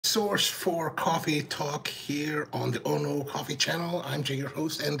source for coffee talk here on the Ono Coffee channel. I'm Jay, your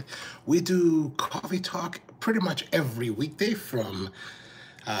host, and we do coffee talk pretty much every weekday from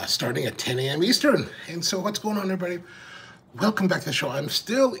starting at 10 a.m. Eastern. And so what's going on, everybody? Welcome back to the show. I'm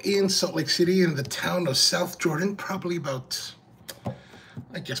still in Salt Lake City in the town of South Jordan, probably about,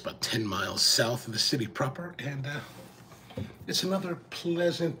 I guess, about 10 miles south of the city proper. And it's another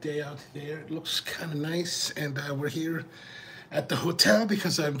pleasant day out there. It looks kind of nice, and we're here at the hotel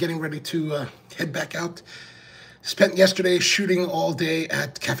because I'm getting ready to head back out. Spent yesterday shooting all day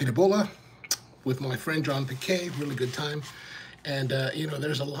at Cafe de Bola with my friend John Piquet. Really good time, and you know,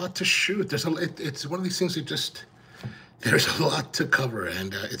 there's a lot to shoot. It's one of these things that just there's a lot to cover,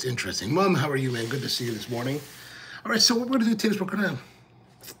 and it's interesting. Mom, how are you, man? Good to see you this morning. All right, so what we're gonna do today is we're gonna.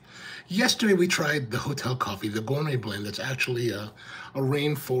 Yesterday we tried the hotel coffee, the gourmet blend. That's actually a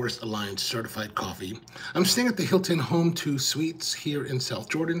Rainforest Alliance certified coffee. I'm staying at the Hilton Home 2 Suites here in South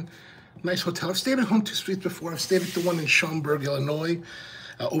Jordan. Nice hotel. I've stayed at Home 2 Suites before. I've stayed at the one in Schaumburg, Illinois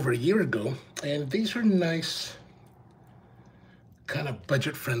over a year ago. And these are nice, kind of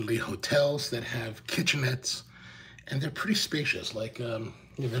budget-friendly hotels that have kitchenettes. And they're pretty spacious. Like, you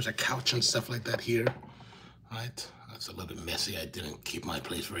know, there's a couch and stuff like that here, right? It's a little bit messy. I didn't keep my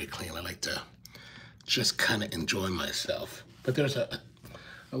place very clean. I like to just kind of enjoy myself. But there's a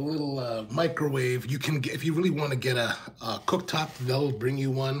little microwave. You can get, if you really want to get a cooktop, they'll bring you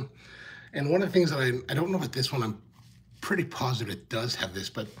one. And one of the things that I don't know about this one, I'm pretty positive it does have this,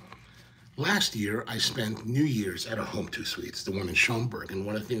 but last year I spent New Year's at a Home 2 Suites, the one in Schaumburg. And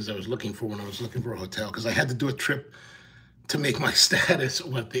one of the things I was looking for when I was looking for a hotel, because I had to do a trip to make my status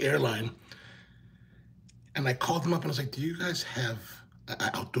with the airline. And I called them up and I was like, do you guys have an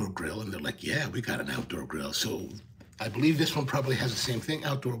outdoor grill? And they're like, yeah, we got an outdoor grill. So I believe this one probably has the same thing,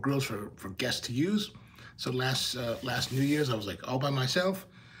 outdoor grills for guests to use. So last New Year's, I was like all by myself.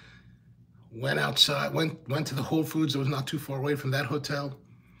 Went outside, went to the Whole Foods that was not too far away from that hotel.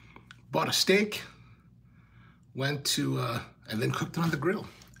 Bought a steak, went to, and then cooked it on the grill.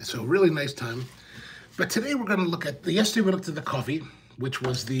 So really nice time. But today we're gonna look at, yesterday we looked at the coffee, which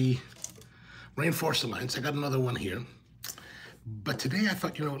was the Rainforest Alliance. I got another one here. But today I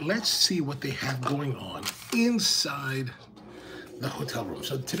thought, you know, let's see what they have going on inside the hotel room.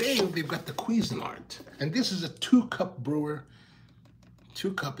 So today they've got the Cuisinart. And this is a 2-cup brewer.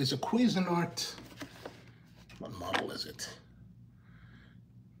 2-cup is a Cuisinart. What model is it?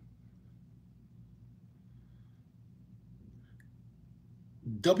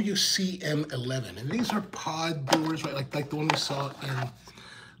 WCM11. And these are pod brewers, right? Like the one we saw in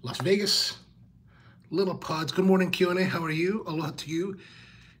Las Vegas. Little pods. Good morning, Q&A. How are you? Aloha to you.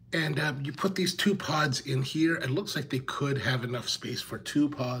 And you put these 2 pods in here. It looks like they could have enough space for 2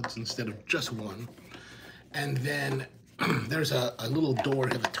 pods instead of just 1. And then there's a little door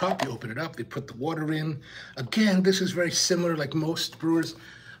at the top. You open it up. They put the water in. Again, this is very similar. Like most brewers,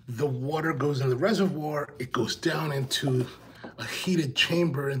 the water goes in the reservoir. It goes down into a heated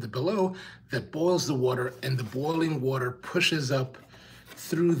chamber in the below that boils the water, and the boiling water pushes up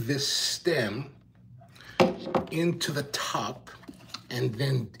through this stem into the top, and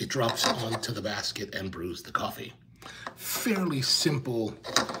then it drops onto the basket and brews the coffee. Fairly simple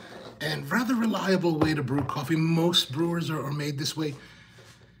and rather reliable way to brew coffee. Most brewers are made this way.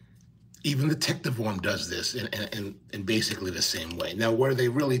 Even the Technivorm does this in basically the same way. Now, where they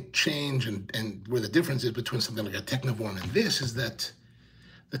really change and where the difference is between something like a Technivorm and this is that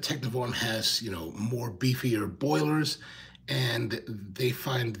the Technivorm has, you know, more beefier boilers, and they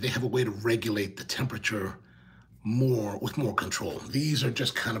find they have a way to regulate the temperature with more control. These are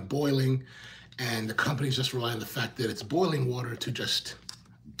just kind of boiling, and the companies just rely on the fact that it's boiling water to just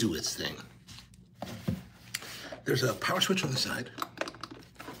do its thing. There's a power switch on the side,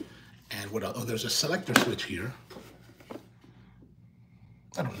 and what else? Oh, there's a selector switch here.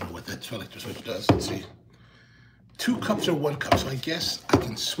 I don't know what that selector switch does. Let's see. 2 cups or 1 cup, so I guess I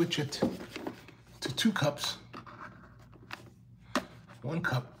can switch it to 2 cups. 1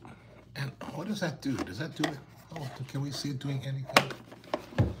 cup, and what does that do? Does that do it? Oh, can we see it doing anything?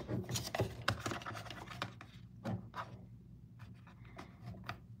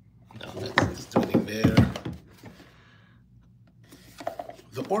 No, that doesn't do anything there.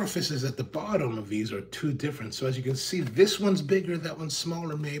 The orifices at the bottom of these are 2 different. So as you can see, this one's bigger, that one's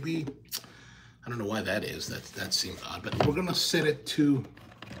smaller, maybe. I don't know why that is. That seems odd, but we're gonna set it to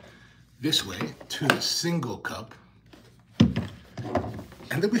this way, to the single cup.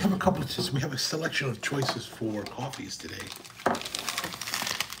 And then we have we have a selection of choices for coffees today.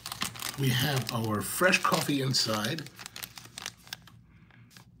 We have our fresh coffee inside.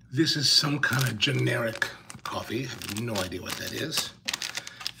 This is some kind of generic coffee. I have no idea what that is.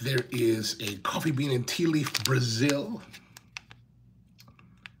 There is a coffee bean and tea leaf Brazil.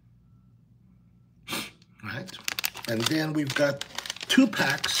 Right. And then we've got 2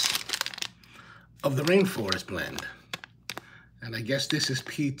 packs of the Rainforest blend. And I guess this is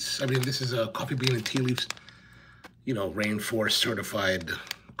this is a coffee bean and tea leaves, you know, Rainforest certified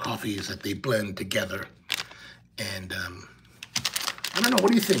coffees that they blend together. And I don't know,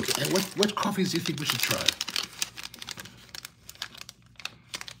 what do you think? And what coffees do you think we should try?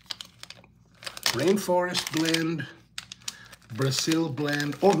 Rainforest blend, Brazil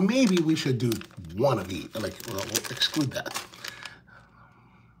blend, or maybe we should do one of each. Like, well, we'll exclude that.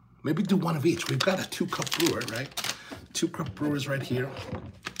 Maybe do one of each. We've got a 2-cup brewer, right? 2-cup brewers right here.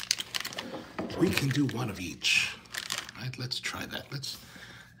 We can do one of each. Right? Let's try that.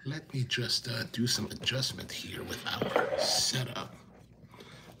 Let me just do some adjustment here with our setup.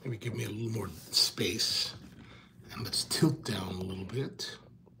 Maybe give me a little more space. And let's tilt down a little bit.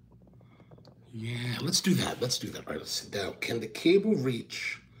 Yeah, let's do that. Let's do that. All right, let's sit down. Can the cable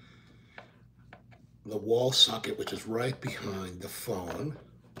reach the wall socket, which is right behind the phone?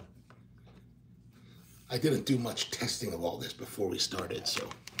 I didn't do much testing of all this before we started, so.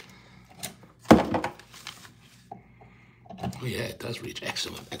 Oh yeah, it does reach.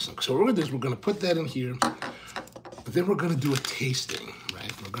 Excellent, excellent. So what we're gonna do is we're gonna put that in here, but then we're gonna do a tasting,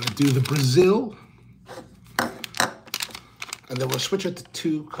 right? We're gonna do the Brazil, and then we'll switch it to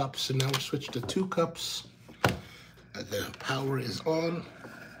 2 cups. And now we're switched to 2 cups. The power is on.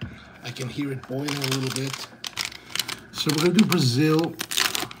 I can hear it boiling a little bit. So we're gonna do Brazil.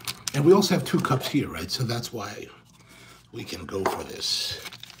 And we also have 2 cups here, right? So that's why we can go for this.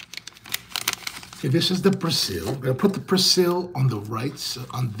 Okay, this is the Brazil. We're gonna put the Brazil on the right,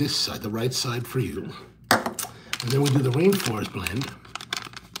 on this side, the right side for you. And then we do the Rainforest blend.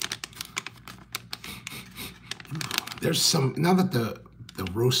 There's some, now that the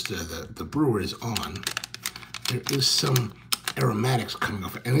roaster, the brewer is on, there is some aromatics coming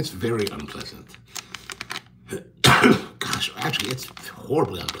off, and it's very unpleasant. Gosh, actually, it's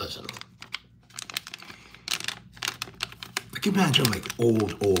horribly unpleasant. Like, imagine like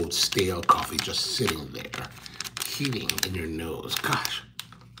old stale coffee just sitting there, heating in your nose. Gosh.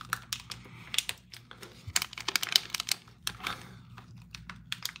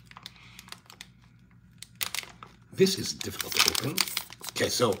 This is difficult to open. Okay,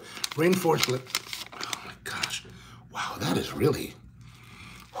 so Rainforest, oh my gosh. Wow, that is really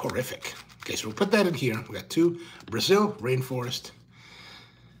horrific. Okay, so we'll put that in here. We got 2, Brazil, Rainforest.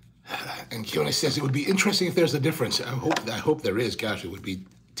 And Keone says it would be interesting if there's a difference. I hope there is. Gosh, it would be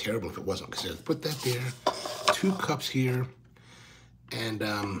terrible if it wasn't. So put that there. 2 cups here. And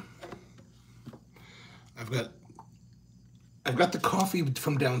I've got the coffee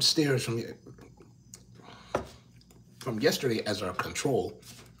from downstairs from yesterday as our control,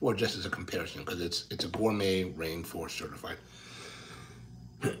 or just as a comparison, because it's a gourmet Rainforest certified.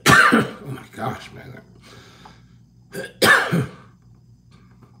 Oh my gosh, man.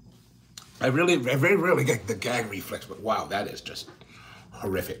 I very rarely get the gag reflex, but wow, that is just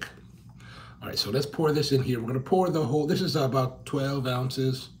horrific. All right, so let's pour this in here. We're gonna pour the whole, this is about 12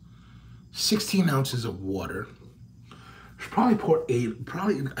 ounces, 16 ounces of water. Should probably pour 8,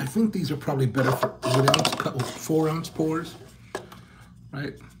 I think these are probably better for 8-ounce, 4-ounce pours,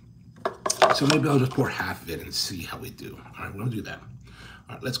 right? So maybe I'll just pour half of it and see how we do. All right, we'll do that.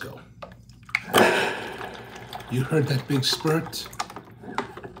 All right, let's go. You heard that big spurt?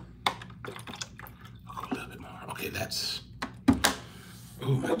 I'll go a little bit more. Okay, that's, oh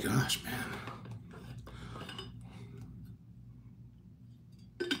my gosh, man.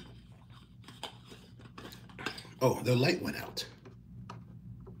 Oh, the light went out.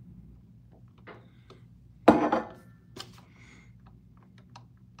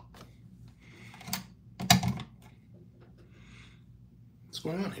 What's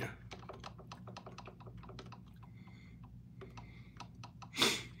going on here?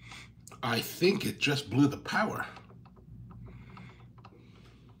 I think it just blew the power.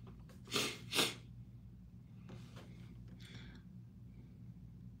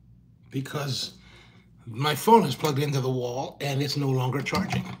 Because my phone is plugged into the wall and it's no longer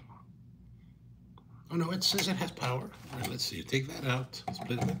charging. Oh no, it says it has power. All right, let's see, take that out. Let's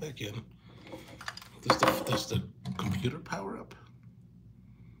put it back in. Does the computer power up?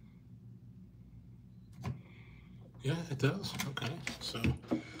 Yeah, it does. Okay, so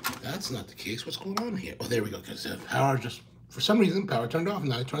that's not the case. What's going on here? Oh, there we go, because the power just, for some reason, power turned off.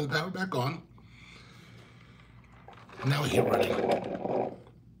 Now I turn the power back on. Now we hit running.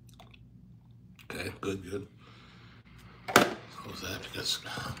 Okay, good. Close that because,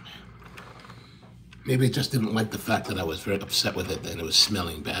 oh man. Maybe it just didn't like the fact that I was very upset with it and it was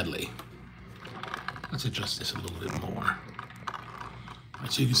smelling badly. Let's adjust this a little bit more. All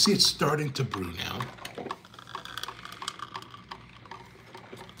right, so you can see it's starting to brew now.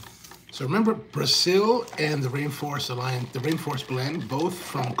 So remember, Brazil and the Rainforest Alliance, the Rainforest Blend, both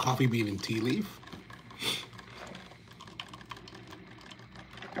from coffee bean and tea leaf.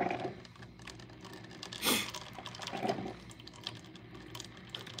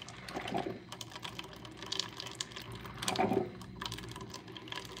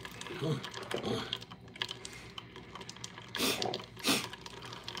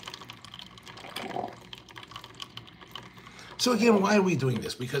 So again, why are we doing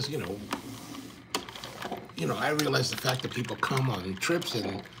this? Because, you know, I realize the fact that people come on trips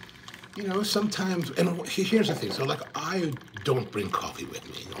and, you know, sometimes, and here's the thing. So like, I don't bring coffee with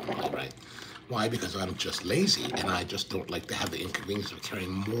me normally, right? Why? Because I'm just lazy and I just don't like to have the inconvenience of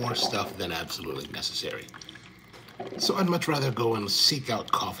carrying more stuff than absolutely necessary. So I'd much rather go and seek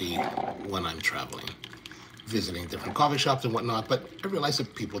out coffee when I'm traveling, visiting different coffee shops and whatnot. But I realize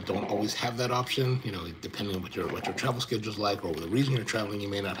that people don't always have that option. You know, depending on what your travel schedule is like, or the reason you're traveling, you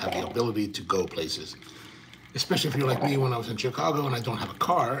may not have the ability to go places. Especially if you're like me when I was in Chicago and I don't have a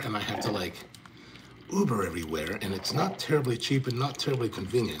car and I have to like Uber everywhere, and it's not terribly cheap and not terribly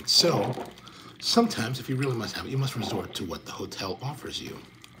convenient. So sometimes, if you really must have it, you must resort to what the hotel offers you.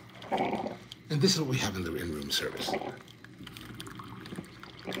 And this is what we have in the in-room service.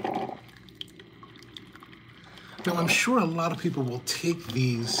 Now, I'm sure a lot of people will take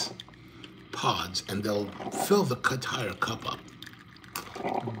these pods and they'll fill the entire cup up.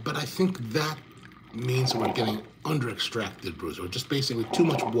 But I think that means we're getting under-extracted brews, or just basically too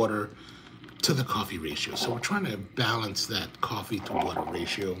much water to the coffee ratio. So we're trying to balance that coffee to water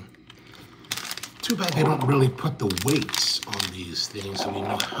ratio. Too bad they don't really put the weights on these things so we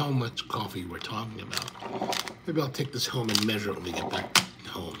know how much coffee we're talking about. Maybe I'll take this home and measure it when we get back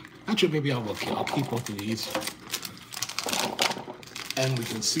home. Actually, maybe I'll keep both of these. And we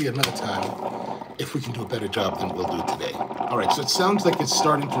can see another time if we can do a better job than we'll do today. All right, so it sounds like it's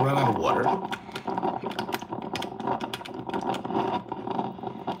starting to run out of water.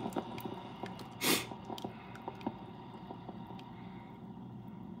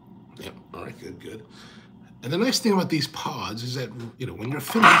 Yep, all right, good. And the nice thing about these pods is that, you know, when you're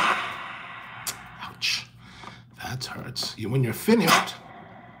finished, ouch, that hurts. When you're finished,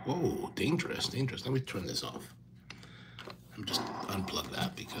 whoa, dangerous. Let me turn this off. I'm just unplug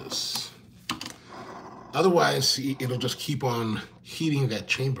that because otherwise it'll just keep on heating that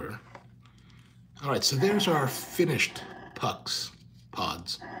chamber. All right, so there's our finished pods.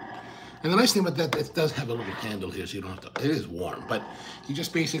 And the nice thing about that, it does have a little handle here, so you don't have to, it is warm, but you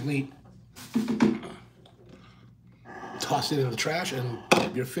just basically toss it in the trash and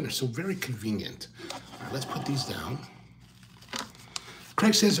you're finished. So very convenient. All right, let's put these down.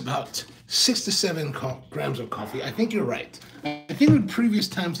 Craig says about 6 to 7 grams of coffee. I think you're right. I think in previous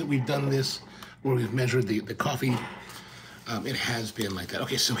times that we've done this, where we've measured the coffee, it has been like that.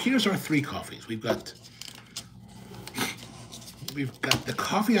 Okay, so here's our 3 coffees. We've got the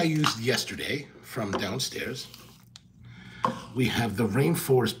coffee I used yesterday from downstairs. We have the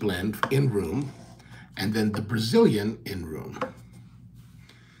Rainforest Blend in room, and then the Brazilian in room.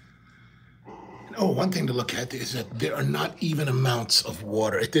 Oh, one thing to look at is that there are not even amounts of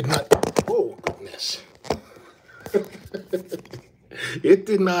water. It did not, oh goodness. It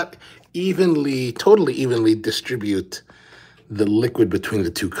did not totally evenly distribute the liquid between the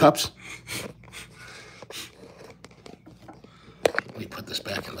 2 cups. Let me put this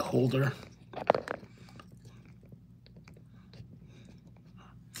back in the holder.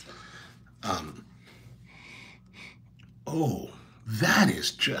 Oh, that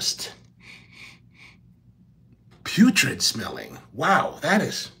is just putrid smelling. Wow,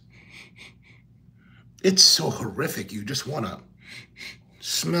 it's so horrific. You just want to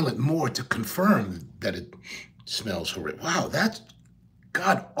smell it more to confirm that it smells horrific. Wow, that's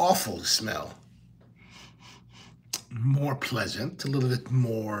god-awful smell. More pleasant, a little bit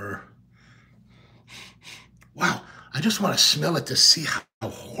more. Wow, I just want to smell it to see how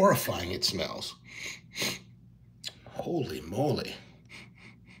horrifying it smells. Holy moly.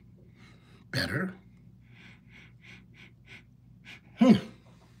 Better.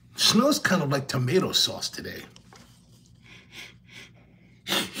 Smells kind of like tomato sauce today.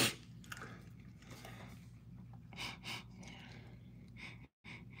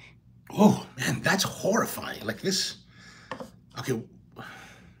 Oh, man, that's horrifying. Like this.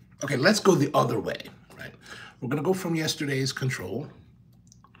 Okay, let's go the other way, right? We're going to go from yesterday's control.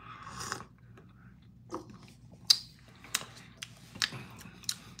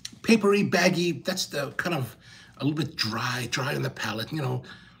 papery, baggy. That's the kind of a little bit dry on the palate, you know.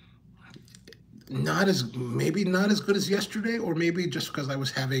 Maybe not as good as yesterday, or maybe just because I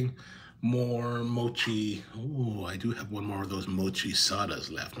was having more mochi. Oh, I do have one more of those mochi sodas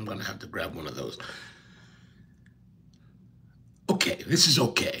left. I'm gonna have to grab one of those. Okay, this is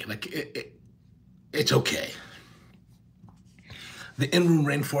okay. Like it's okay. The in-room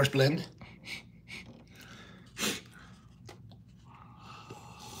rainforest blend.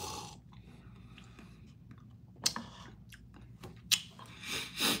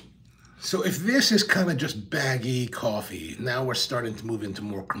 So if this is kind of just baggy coffee, now we're starting to move into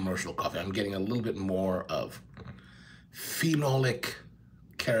more commercial coffee. I'm getting a little bit more of phenolic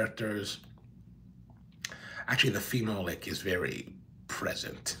characters. Actually, the phenolic is very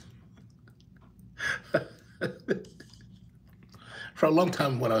present. For a long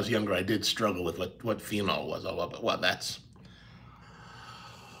time when I was younger, I did struggle with what phenol was all about. Well,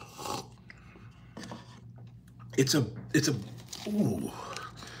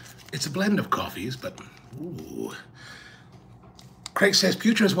 it's a blend of coffees, but ooh. Craig says,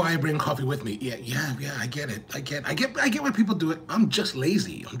 future is why I bring coffee with me. Yeah, I get it. I get why people do it. I'm just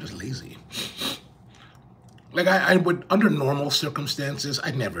lazy. Like I would, under normal circumstances,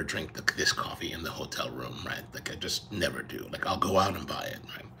 I'd never drink this coffee in the hotel room, right? Like I just never do. Like I'll go out and buy it,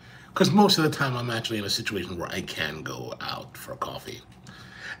 right? Because most of the time I'm actually in a situation where I can go out for coffee.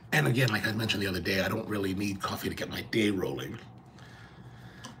 And again, like I mentioned the other day, I don't really need coffee to get my day rolling.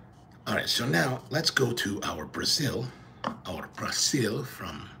 All right, so now let's go to our Brazil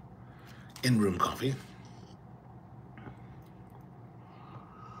from In-Room Coffee.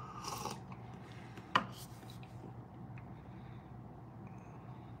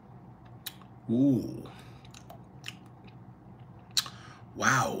 Ooh.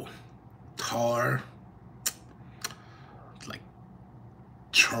 Wow. Tar. Like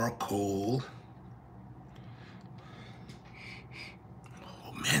charcoal.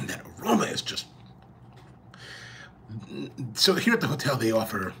 Oh man, that aroma is just... So here at the hotel, they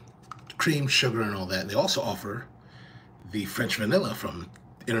offer cream, sugar, and all that. They also offer the French vanilla from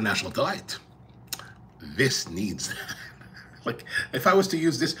International Delight. This needs that. Like, if I was to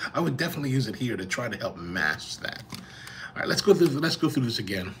use this, I would definitely use it here to try to help mask that. All right, let's go through this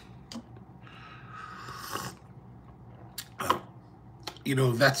again. You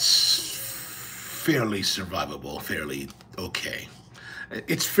know, that's fairly survivable, fairly okay.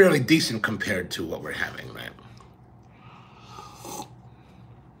 It's fairly decent compared to what we're having, right?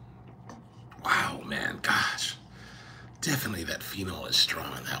 Wow, man, gosh. Definitely that phenol is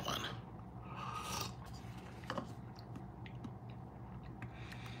strong in that one.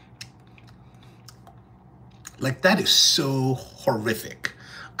 Like, that is so horrific.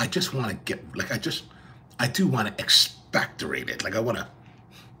 I just want to get, like, I do want to expectorate it. Like, I want to,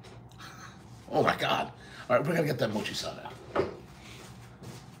 oh my God. All right, we're going to get that mochi soda.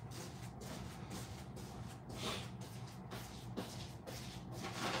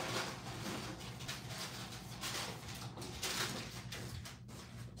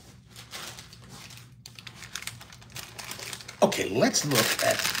 Okay, let's look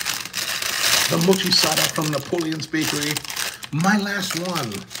at the mochi soda from Napoleon's Bakery. My last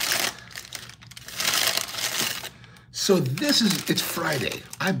one. So it's Friday.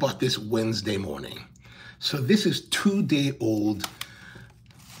 I bought this Wednesday morning. So this is 2-day-old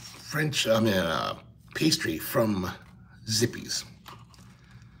French, pastry from Zippy's.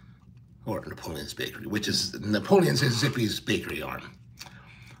 Or Napoleon's Bakery, which is, Napoleon's is Zippy's bakery arm.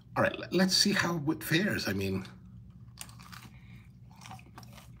 All right, let's see how it fares. I mean,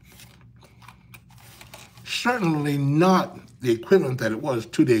 certainly not the equivalent that it was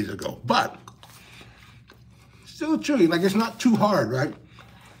 2 days ago, but still chewy. Like, it's not too hard, right?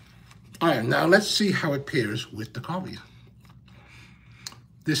 All right, now let's see how it pairs with the coffee.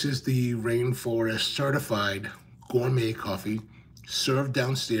 This is the Rainforest certified gourmet coffee served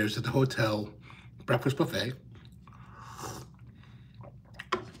downstairs at the hotel breakfast buffet.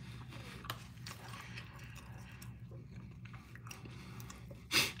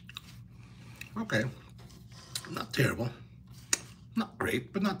 Okay. Not terrible. Not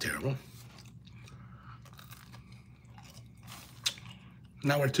great, but not terrible.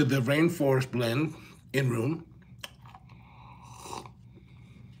 Now we're to the Rainforest blend in-room.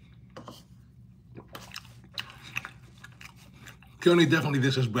 Keone, definitely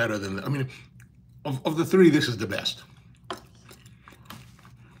this is better than, I mean, of the three, this is the best.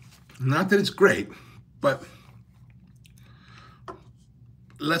 Not that it's great, but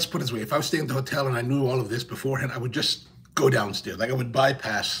let's put it this way. If I was staying at the hotel and I knew all of this beforehand, I would just go downstairs. Like, I would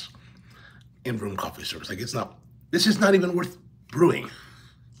bypass in-room coffee service. Like, this is not even worth brewing.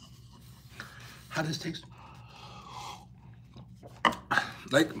 How does it taste?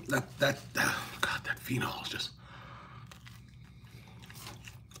 Like God, that phenol is just.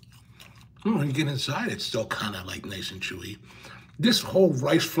 When you get inside, it's still kind of like nice and chewy. This whole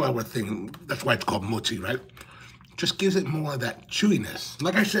rice flour thing, that's why it's called mochi, right? Just gives it more of that chewiness.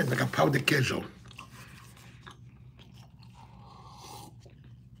 Like I said, like a pão de queijo.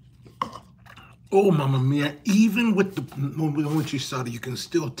 Oh, mamma mia, even with the mochi soda, you can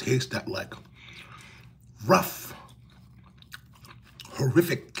still taste that like rough,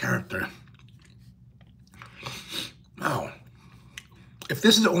 horrific character. Wow. If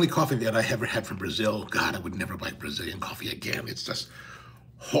this is the only coffee that I ever had from Brazil, God, I would never buy Brazilian coffee again. It's just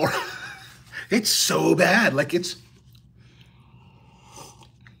horrible. It's so bad. Like it's,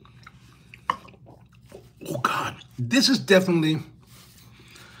 oh God, this is definitely,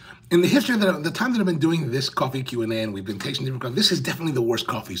 in the history of the time that I've been doing this coffee Q&A and we've been tasting different coffee, this is definitely the worst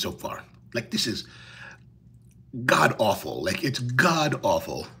coffee so far. Like this is God awful. Like it's God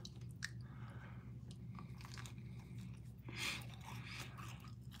awful.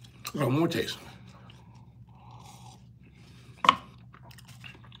 Oh, more taste.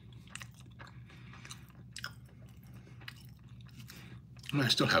 I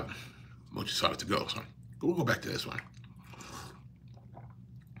still have mochi soda to go, so we'll go back to this one.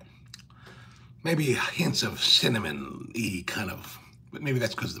 Maybe hints of cinnamon-y kind of, but maybe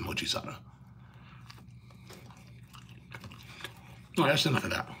that's because of the mochi soda. Oh, that's enough of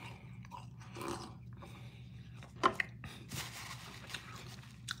that.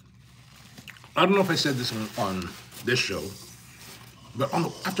 I don't know if I said this on this show, but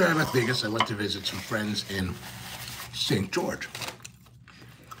after I left Vegas, I went to visit some friends in St. George.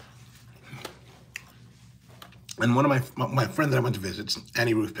 And one of my friend that I went to visit,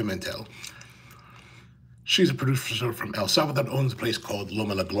 Annie Ruth Pimentel, she's a producer from El Salvador that owns a place called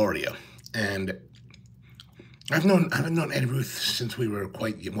Loma La Gloria. And I've known Annie Ruth since we were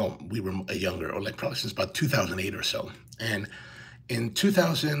we were younger, or like probably since about 2008 or so. And in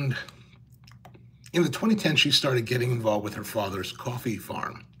 2010, she started getting involved with her father's coffee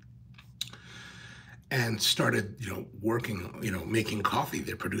farm and started, working, making coffee.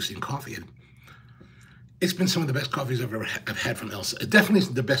 They're producing coffee. And it's been some of the best coffees I've had from El Salvador.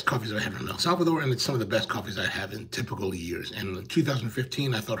 Definitely the best coffees I've had from El Salvador, and it's some of the best coffees I have in typical years. And in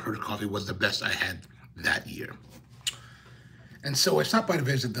 2015, I thought her coffee was the best I had that year. And so I stopped by to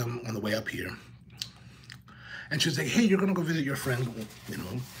visit them on the way up here. And she was like, hey, you're going to go visit your friend,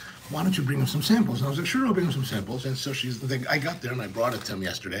 why don't you bring him some samples? And I was like, sure, I'll bring him some samples. And so she's like, I got there and I brought it to him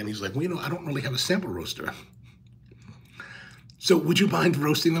yesterday. And he's like, well, I don't really have a sample roaster. So would you mind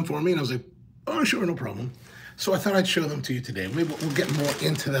roasting them for me? And I was like, oh, sure, no problem. So I thought I'd show them to you today. Maybe we'll get more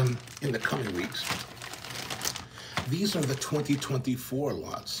into them in the coming weeks. These are the 2024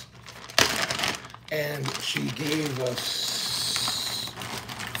 lots. And she gave us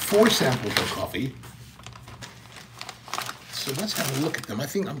 4 samples of coffee. So let's have a look at them. I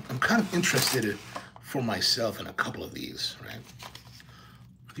think I'm kind of interested for myself in a couple of these, right?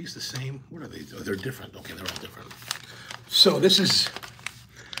 Are these the same? What are they? Oh, they're different. Okay, they're all different. So this is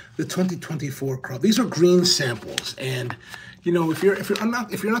the 2024 crop. These are green samples, and if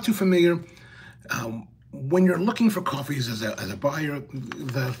you're not too familiar, when you're looking for coffees as a buyer,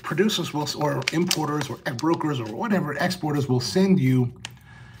 the producers or importers or brokers or whatever exporters will send you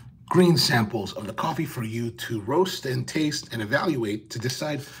green samples of the coffee for you to roast and taste and evaluate to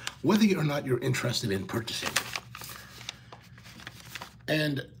decide whether or not you're interested in purchasing.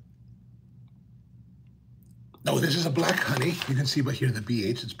 And this is a black honey. You can see by here the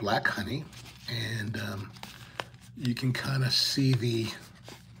BH, it's black honey. And you can kind of see the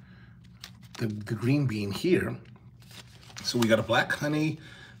green bean here. So we got a black honey.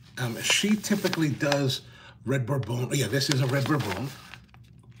 She typically does red bourbon. Oh yeah, this is a red bourbon.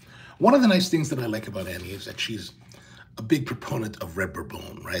 One of the nice things that I like about Annie is that she's a big proponent of red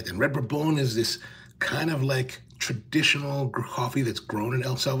bourbon, right? And red bourbon is this kind of like traditional coffee that's grown in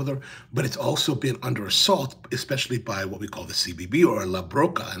El Salvador, but it's also been under assault, especially by what we call the CBB or La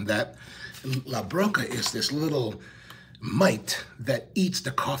Broca. And that La Broca is this little mite that eats the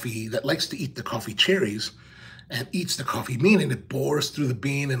coffee, that likes to eat the coffee cherries and eats the coffee bean, and it bores through the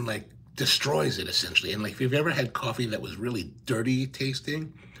bean and like destroys it essentially. And like if you've ever had coffee that was really dirty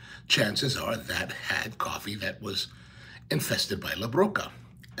tasting, chances are that had coffee that was infested by La Broca.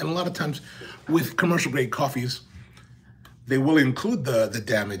 And a lot of times with commercial grade coffees, they will include the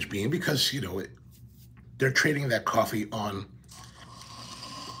damaged bean because, they're trading that coffee on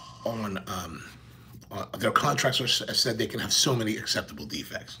their contracts are said they can have so many acceptable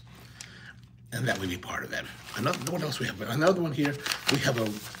defects. and that would be part of that. What else we have? Another one here. We have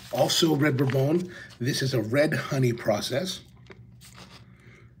also red bourbon. This is a red honey process.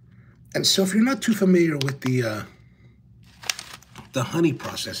 And so if you're not too familiar with the honey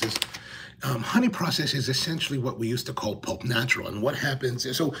processes, honey process is essentially what we used to call pulp natural. And what happens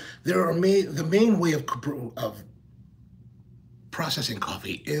is, so there are the main way of processing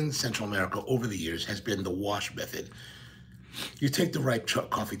coffee in Central America over the years has been the wash method. You take the ripe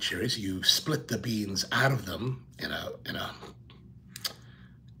coffee cherries, you split the beans out of them in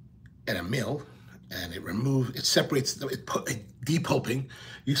a mill, and it separates, depulping.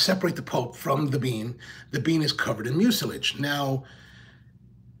 You separate the pulp from the bean. The bean is covered in mucilage. Now,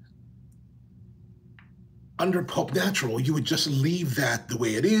 under pulp natural, you would just leave that the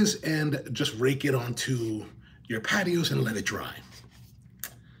way it is and just rake it onto your patios and let it dry.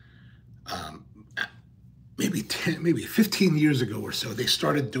 Maybe 15 years ago or so, they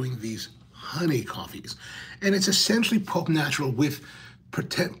started doing these honey coffees. And it's essentially pulp natural with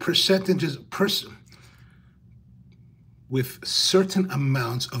with certain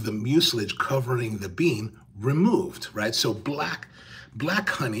amounts of the mucilage covering the bean removed, right? So black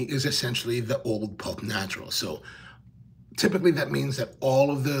honey is essentially the old pulp natural. So typically that means that all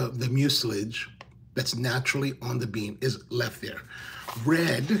of the mucilage that's naturally on the bean is left there.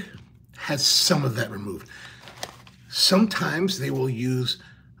 Red has some of that removed. Sometimes they will use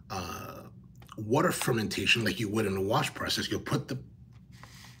water fermentation like you would in a wash process. You'll put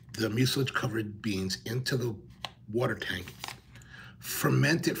the mucilage covered beans into the water tank,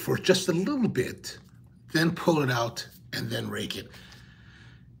 ferment it for just a little bit, then pull it out and then rake it.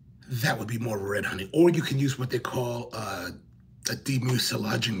 That would be more red honey. Or you can use what they call a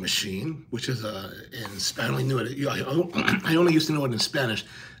demucilaging machine, which is in Spanish. I only used to know it in Spanish,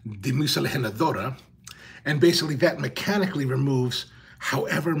 demucilaginadora, and basically that mechanically removes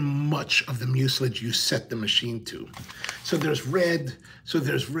however much of the mucilage you set the machine to. So there's red, and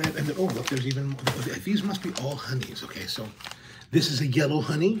then, oh look, there's even, these must be all honeys. Okay, so this is a yellow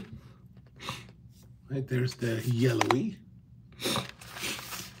honey, right? There's the yellowy.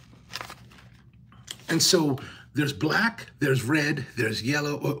 And so there's black, there's red, there's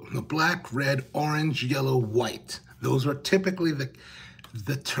yellow, black, red, orange, yellow, white. Those are typically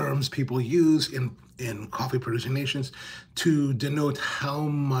the terms people use in coffee producing nations to denote how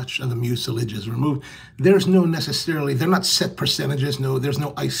much of the mucilage is removed. There's no necessarily, they're not set percentages. No, there's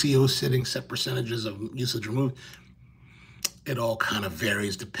no ICO setting set percentages of mucilage removed. It all kind of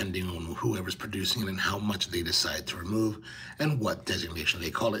varies depending on whoever's producing it and how much they decide to remove and what designation they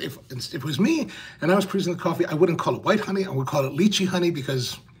call it. If it was me and I was producing the coffee, I wouldn't call it white honey. I would call it lychee honey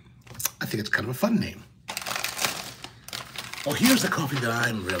because I think it's kind of a fun name. Oh, here's the coffee that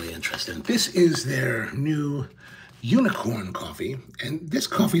I'm really interested in. This is their new unicorn coffee. And this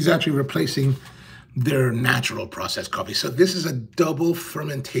coffee is actually replacing their natural processed coffee. So this is a double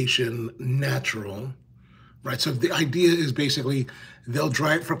fermentation natural, right? So the idea is basically they'll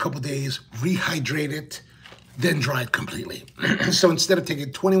dry it for a couple of days, rehydrate it, then dry it completely. So instead of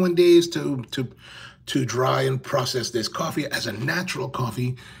taking 21 days to dry and process this coffee as a natural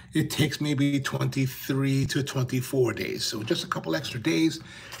coffee, it takes maybe 23 to 24 days. So just a couple extra days.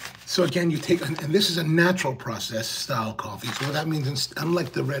 So again, you take, and this is a natural process style coffee. So what that means,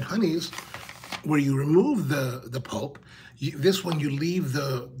 unlike the red honeys, where you remove the pulp, this one you leave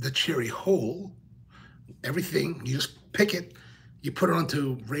the cherry whole, everything, you just pick it, you put it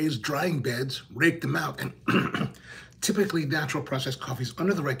onto raised drying beds, rake them out, and typically natural processed coffees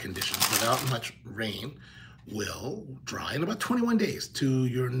under the right conditions, without much rain, will dry in about 21 days to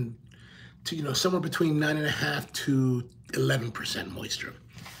somewhere between 9.5 to 11% moisture.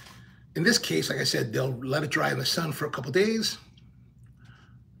 In this case, like I said, they'll let it dry in the sun for a couple days,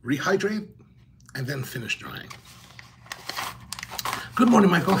 rehydrate, and then finish drying. Good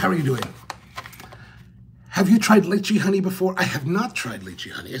morning, Michael. How are you doing? Have you tried lychee honey before? I have not tried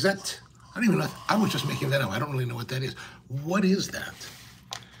lychee honey. Is that, I don't even know, I was just making that up. I don't really know what that is. What is that?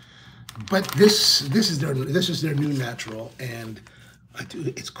 But this is their new natural, and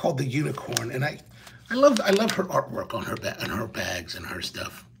it's called the unicorn. And I love her artwork on her bags and her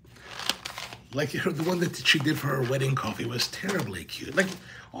stuff. Like the one that she did for her wedding coffee was terribly cute. Like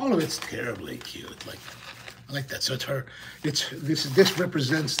all of it's terribly cute. Like I like that. So it's her. This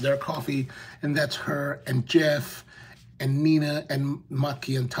represents their coffee, and that's her and Jeff and Nina and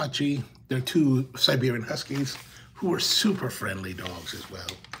Maki and Tachi. They're two Siberian Huskies who are super friendly dogs as well.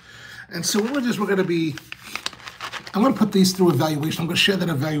 And so I'm going to put these through evaluation. I'm going to share that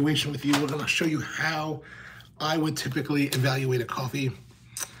evaluation with you. We're going to show you how I would typically evaluate a coffee.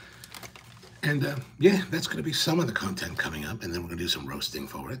 And yeah, that's going to be some of the content coming up. And then we're going to do some roasting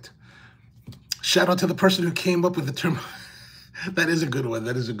for it. Shout out to the person who came up with the term. That is a good one.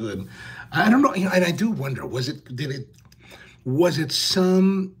 That is a good. I don't know, and I do wonder, was it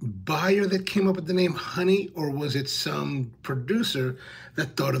some buyer that came up with the name honey, or was it some producer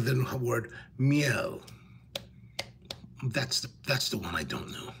that thought of the word miel? That's the one I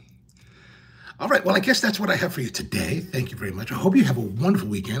don't know. All right, well, I guess that's what I have for you today. Thank you very much. I hope you have a wonderful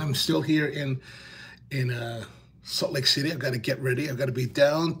weekend. I'm still here in Salt Lake City. I've got to get ready. I've got to be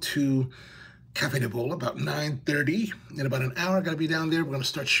down to Cafe de Bola about 9:30. In about an hour, I've got to be down there. We're going to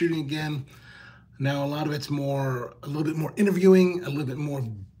start shooting again. Now, a lot of it's a little bit more interviewing, a little bit more,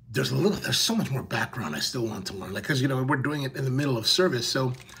 there's so much more background I still want to learn. Like, because, we're doing it in the middle of service.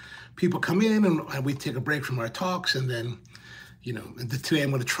 So people come in and we take a break from our talks, and then, today I'm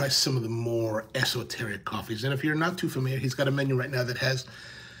going to try some of the more esoteric coffees. And if you're not too familiar, he's got a menu right now that has,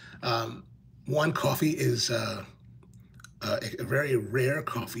 one coffee is a very rare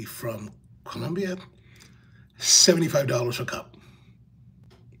coffee from Colombia, $75 a cup.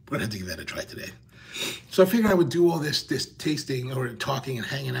 We're gonna have to give that a try today. So I figured I would do all this tasting or talking and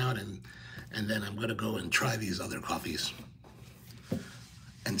hanging out, and then I'm gonna go and try these other coffees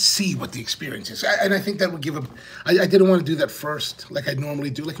and see what the experience is. And I think that would I didn't want to do that first like I normally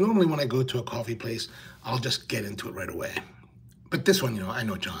do. Like normally when I go to a coffee place, I'll just get into it right away. But this one, I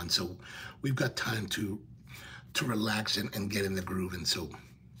know John, so we've got time to relax and get in the groove. And so,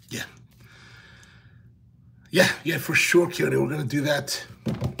 yeah. Yeah, for sure, Kyoto. We're going to do that.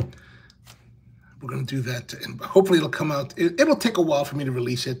 We're going to do that, and hopefully it'll come out. It'll take a while for me to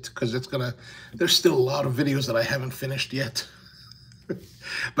release it because there's still a lot of videos that I haven't finished yet.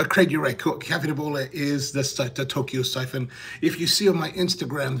 But Craig, you're right. Cafe de Bola is the Tokyo siphon. If you see on my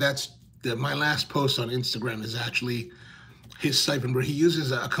Instagram, my last post on Instagram is actually his siphon, where he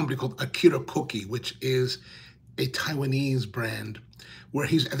uses a company called Akira Koki, which is a Taiwanese brand, where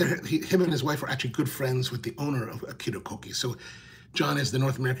him and his wife are actually good friends with the owner of Akira Koki. So John is the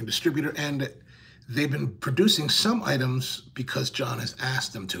North American distributor, and they've been producing some items because John has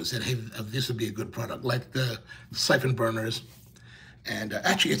asked them to. Said, hey, this would be a good product, like the siphon burners. And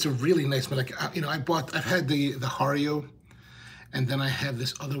actually, it's a really nice one. Like, I've had the Hario, and then I have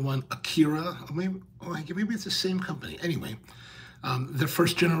this other one, Akira. Maybe it's the same company. Anyway, the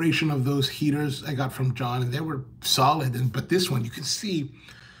first generation of those heaters I got from John, and they were solid. But this one, you can see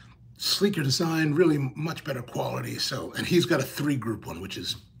sleeker design, really much better quality. So, and he's got a 3-group one, which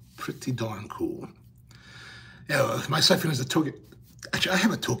is pretty darn cool. Yeah, my siphon is a Tokyo. Actually, I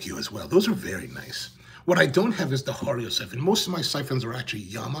have a Tokyo as well. Those are very nice. What I don't have is the Hario siphon. Most of my siphons are actually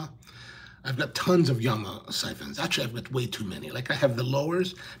Yama. I've got tons of Yama siphons. Actually, I've got way too many. Like, I have the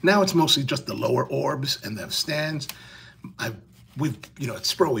lowers. Now it's mostly just the lower orbs and the stands. At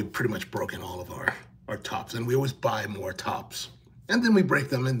Spro, we've pretty much broken all of our tops, and we always buy more tops. And then we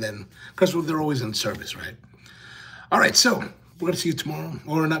break them, and then, because they're always in service, right? All right, so we're going to see you tomorrow,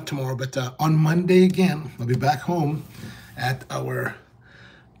 or not tomorrow, but on Monday again. I'll be back home at our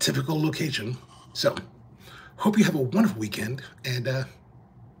typical location. So, hope you have a wonderful weekend, and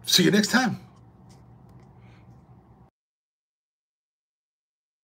see you next time.